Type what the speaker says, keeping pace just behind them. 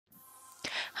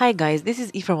Hi guys, this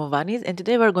is E from Ovaniz, and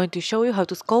today we're going to show you how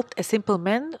to sculpt a simple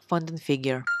man fondant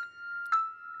figure.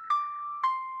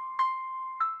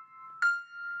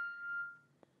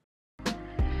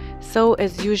 So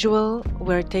as usual,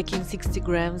 we're taking 60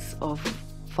 grams of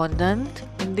fondant.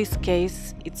 In this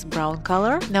case, it's brown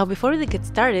color. Now before we get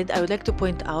started, I would like to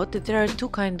point out that there are two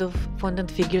kinds of fondant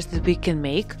figures that we can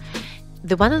make.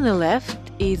 The one on the left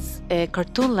is a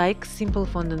cartoon-like simple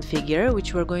fondant figure,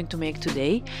 which we're going to make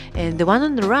today, and the one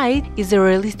on the right is a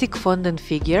realistic fondant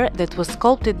figure that was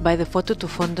sculpted by the photo to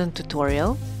fondant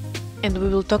tutorial, and we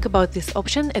will talk about this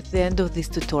option at the end of this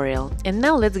tutorial. And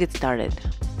now let's get started.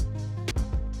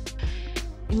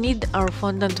 We need our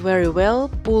fondant very well,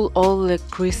 pull all the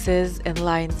creases and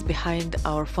lines behind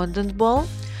our fondant ball,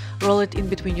 roll it in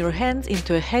between your hands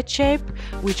into a head shape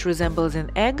which resembles an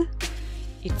egg.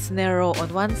 It's narrow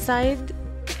on one side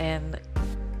and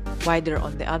wider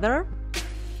on the other.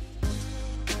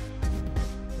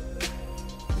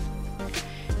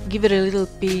 Give it a little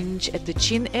pinch at the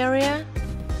chin area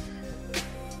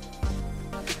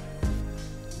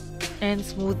and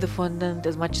smooth the fondant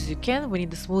as much as you can. We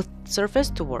need a smooth surface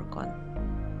to work on.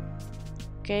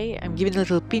 Okay, I'm giving a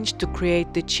little pinch to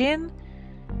create the chin,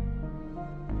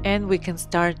 and we can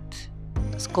start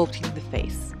sculpting the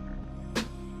face.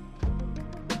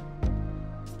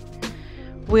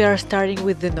 We are starting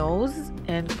with the nose,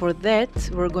 and for that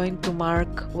we're going to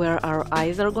mark where our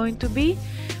eyes are going to be.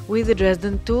 With the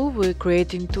Dresden tool, we're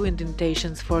creating two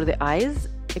indentations for the eyes,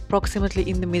 approximately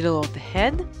in the middle of the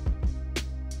head.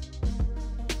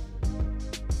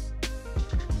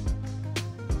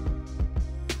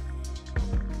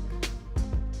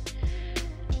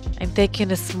 I'm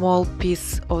taking a small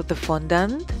piece of the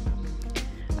fondant.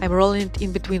 I'm rolling it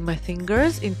in between my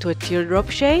fingers into a teardrop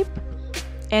shape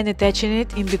and attaching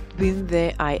it in between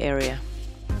the eye area.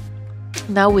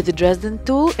 Now with the Dresden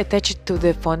tool, attach it to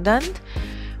the fondant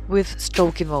with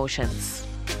stroking motions.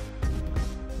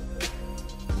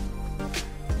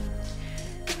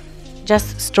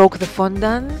 Just stroke the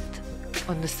fondant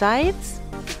on the sides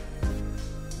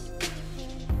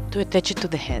to attach it to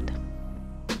the head.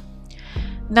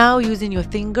 Now using your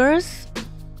fingers,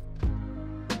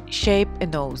 shape a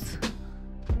nose.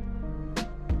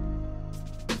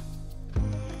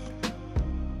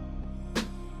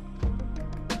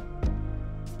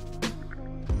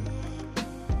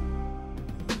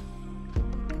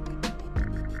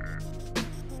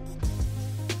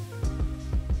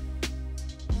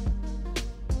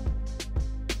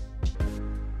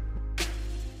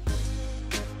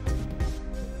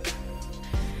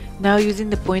 Now using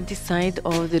the pointy side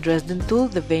of the Dresden tool,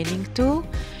 the veining tool,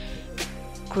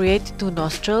 create two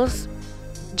nostrils.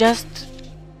 Just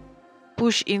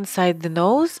push inside the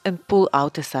nose and pull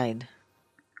out a side.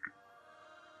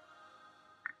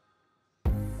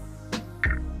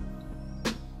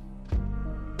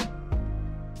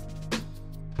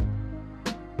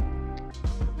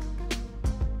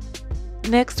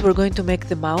 Next we're going to make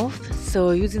the mouth,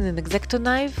 so using an X-Acto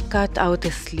knife, cut out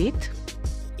a slit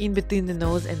in between the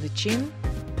nose and the chin,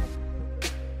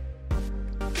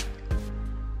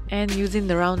 and using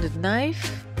the rounded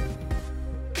knife,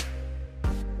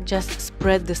 just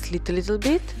spread the slit a little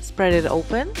bit, spread it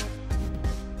open.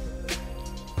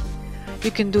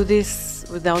 You can do this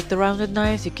without the rounded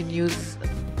knife, you can use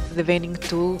the veining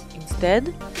tool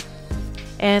instead.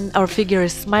 And our figure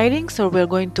is smiling, so we're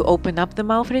going to open up the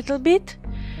mouth a little bit,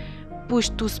 push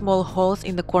two small holes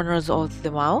in the corners of the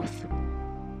mouth.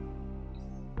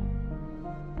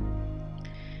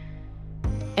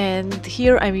 And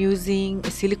here I'm using a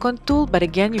silicone tool, but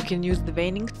again you can use the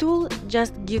veining tool.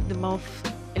 Just give the mouth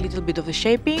a little bit of a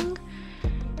shaping.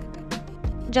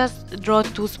 Just draw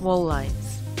two small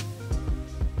lines.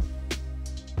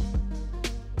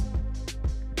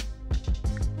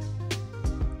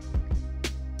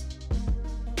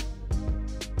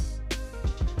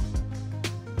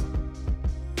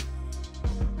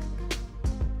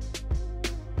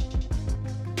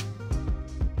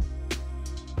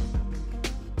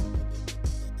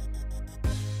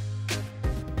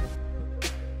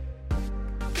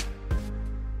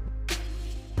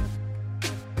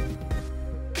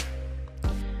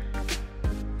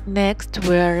 Next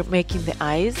we're making the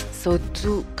eyes, so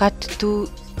to cut two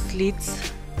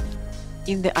slits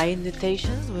in the eye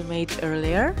indentations we made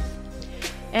earlier,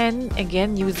 and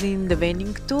again using the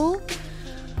veining tool,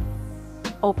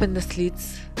 open the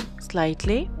slits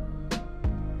slightly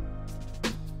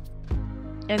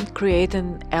and create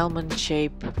an almond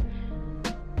shape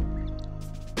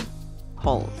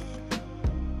hole.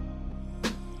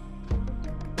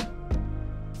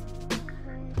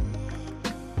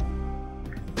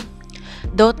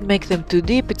 Don't make them too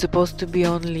deep, it's supposed to be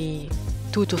only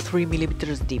 2 to 3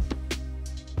 millimeters deep.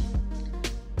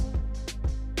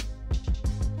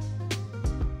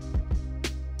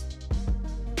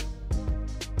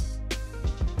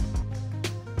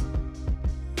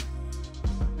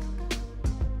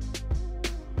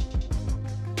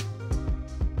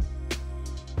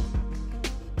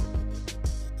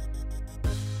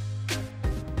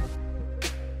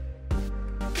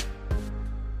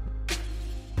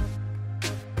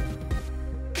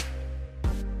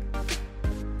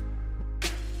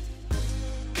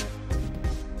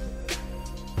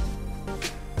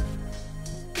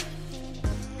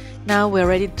 Now we're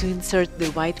ready to insert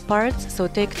the white parts, so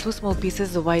take 2 small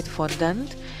pieces of white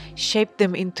fondant, shape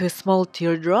them into a small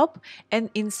teardrop and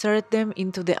insert them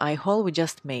into the eye hole we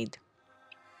just made.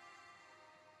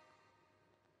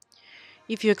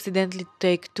 If you accidentally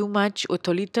take too much or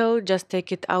too little, just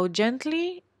take it out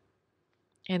gently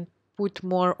and put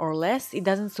more or less. It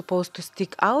doesn't supposed to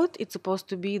stick out, it's supposed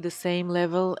to be the same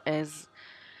level as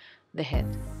the head.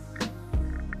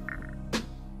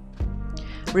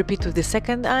 Repeat with the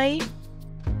second eye.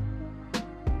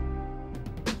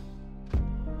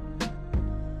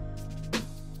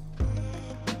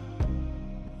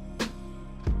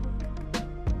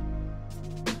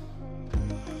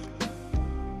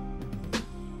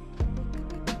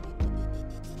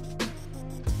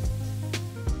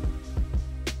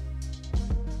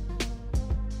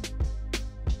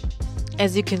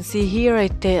 As you can see here, I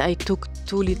took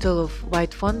too little of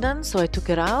white fondant, so I took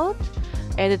it out,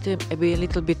 added a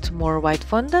little bit more white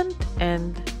fondant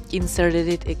and inserted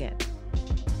it again.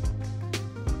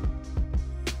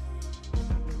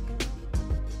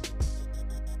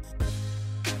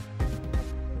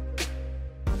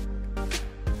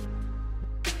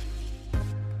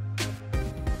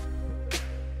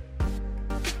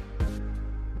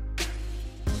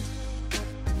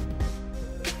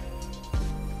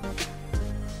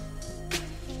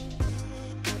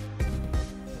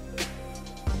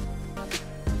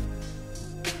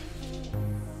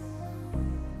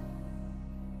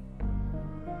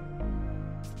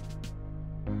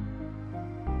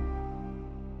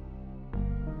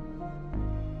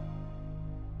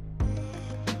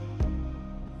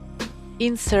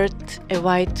 Insert a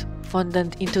white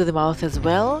fondant into the mouth as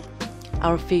well.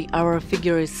 Our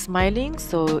figure is smiling,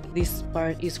 so this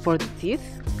part is for the teeth.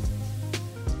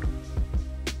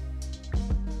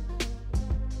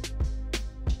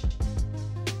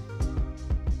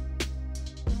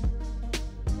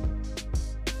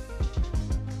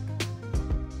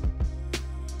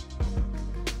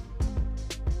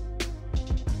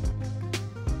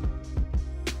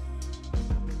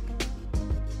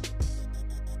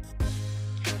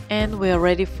 And we are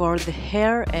ready for the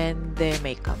hair and the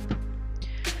makeup.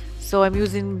 So I'm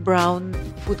using brown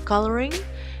food coloring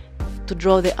to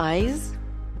draw the eyes.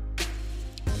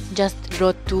 Just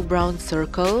draw 2 brown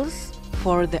circles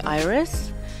for the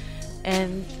iris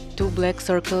and 2 black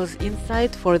circles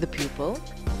inside for the pupil.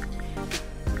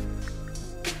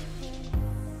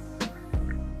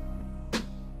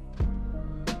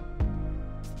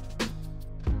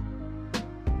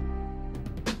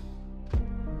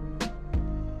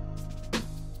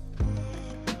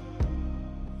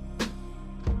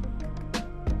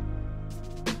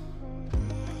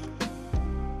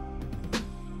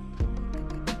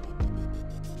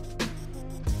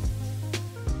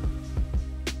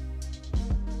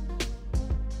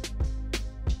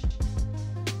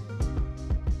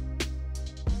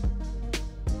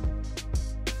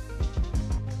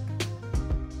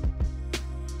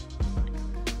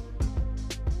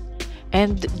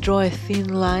 And draw a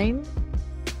thin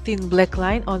black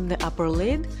line on the upper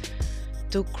lid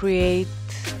to create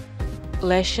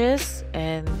lashes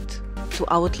and to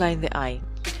outline the eye.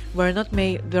 We're not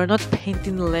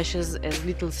painting the lashes as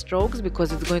little strokes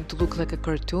because it's going to look like a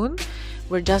cartoon.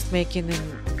 We're just making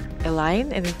a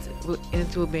line and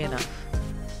it will be enough.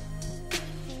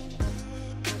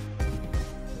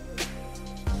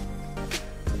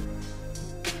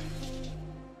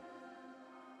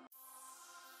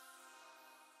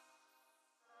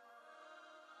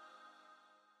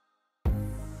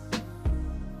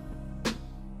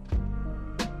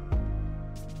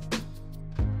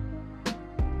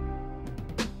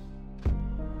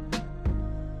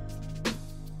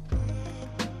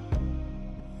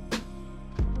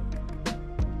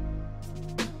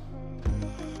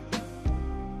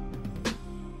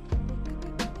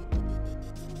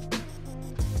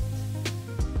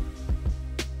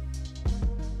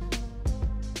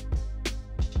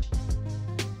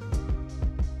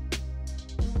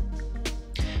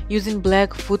 Using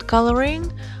black food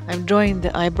coloring, I'm drawing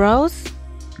the eyebrows.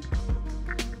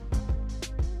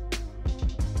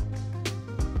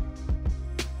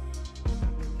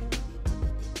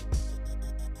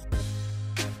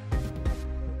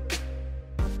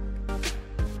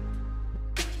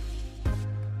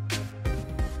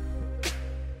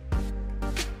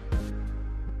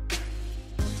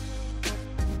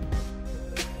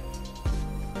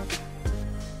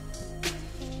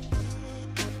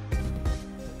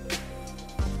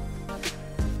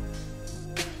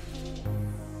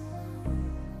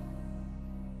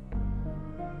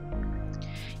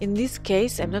 In this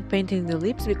case, I'm not painting the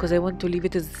lips because I want to leave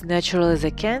it as natural as I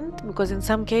can, because in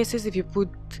some cases if you put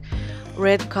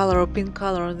red color or pink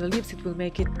color on the lips, it will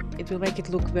make it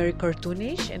look very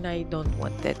cartoonish, and I don't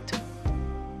want that.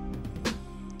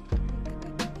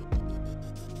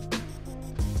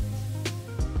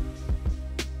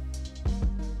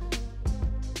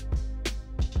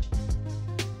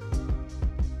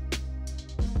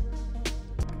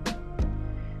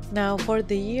 Now for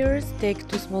the ears, take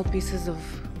 2 small pieces of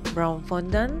brown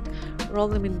fondant, roll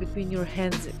them in between your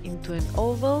hands into an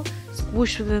oval,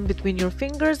 squish them between your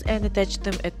fingers and attach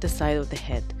them at the side of the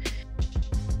head.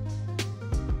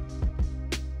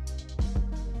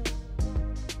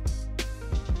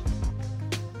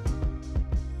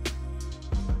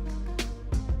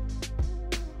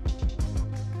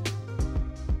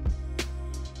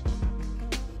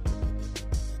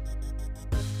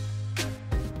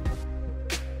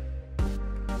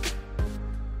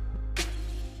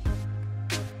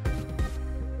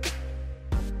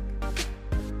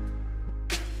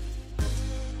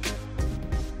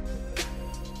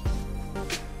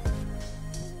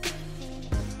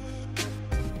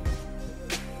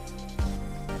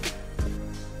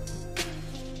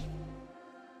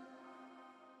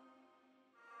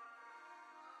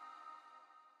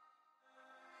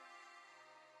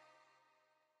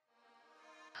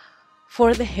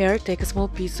 For the hair, take a small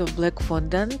piece of black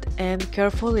fondant and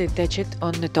carefully attach it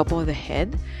on the top of the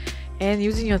head, and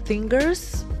using your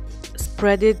fingers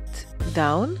spread it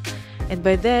down, and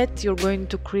by that you're going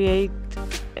to create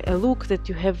a look that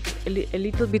you have a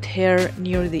little bit hair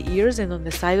near the ears and on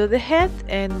the side of the head,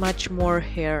 and much more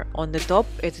hair on the top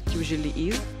as it usually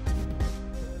is.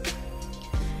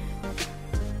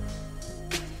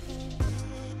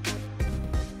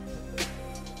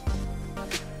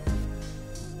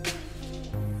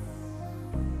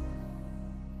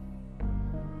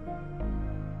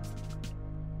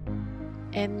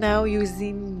 And now,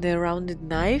 using the rounded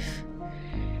knife,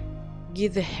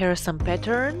 give the hair some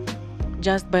pattern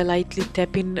just by lightly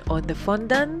tapping on the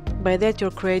fondant. By that you're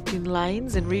creating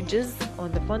lines and ridges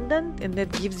on the fondant, and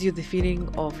that gives you the feeling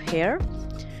of hair.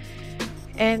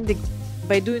 And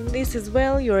by doing this as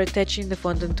well, you're attaching the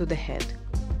fondant to the head.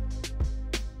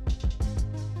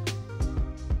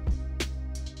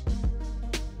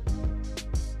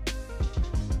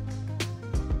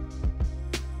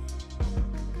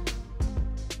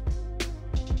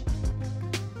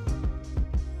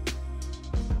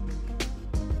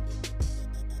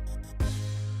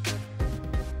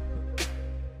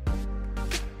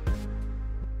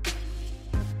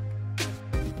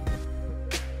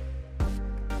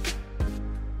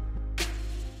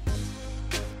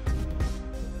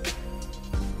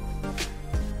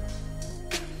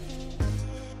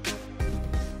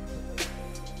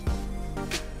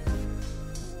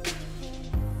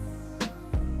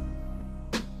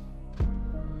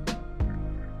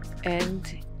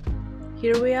 And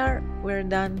here we are, we're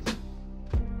done.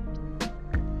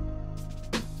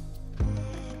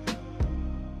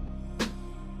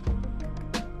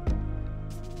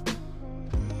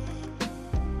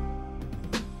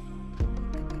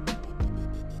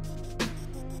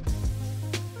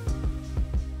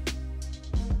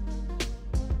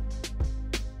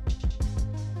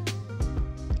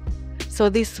 So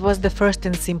this was the first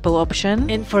and simple option.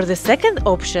 And for the second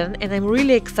option, and I'm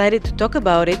really excited to talk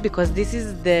about it because this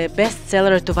is the best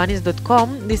seller at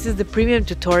Ovaniz.com, this is the premium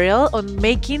tutorial on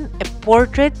making a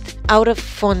portrait out of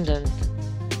fondant.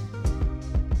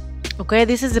 Okay,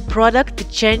 this is a product that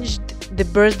changed the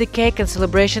birthday cake and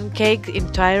celebration cake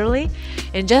entirely.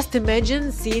 And just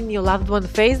imagine seeing your loved one's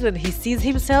face when he sees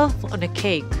himself on a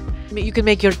cake. You can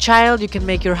make your child, you can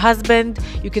make your husband,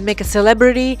 you can make a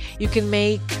celebrity, you can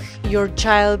make your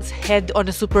child's head on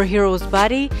a superhero's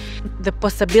body. The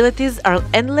possibilities are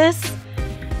endless,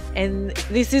 and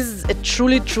this is a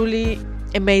truly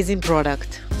amazing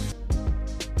product.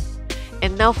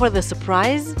 And now for the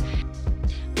surprise,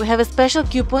 we have a special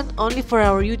coupon only for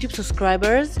our YouTube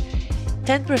subscribers,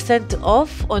 10%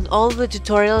 off on all the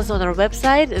tutorials on our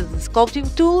website and the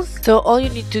sculpting tools. So all you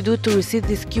need to do to receive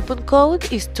this coupon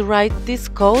code is to write this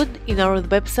code in our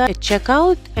website at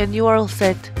checkout, and you are all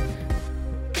set.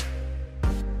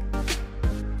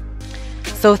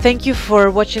 So thank you for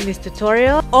watching this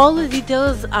tutorial. All the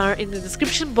details are in the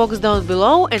description box down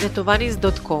below and at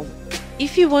ovaniz.com.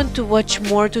 If you want to watch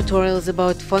more tutorials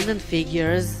about fondant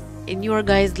figures, and you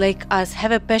guys like us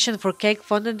have a passion for cake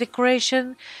fondant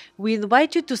decoration, we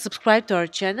invite you to subscribe to our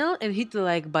channel and hit the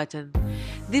like button.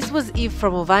 This was Eve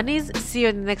from Ovaniz. See you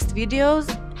in the next videos.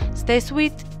 Stay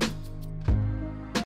sweet.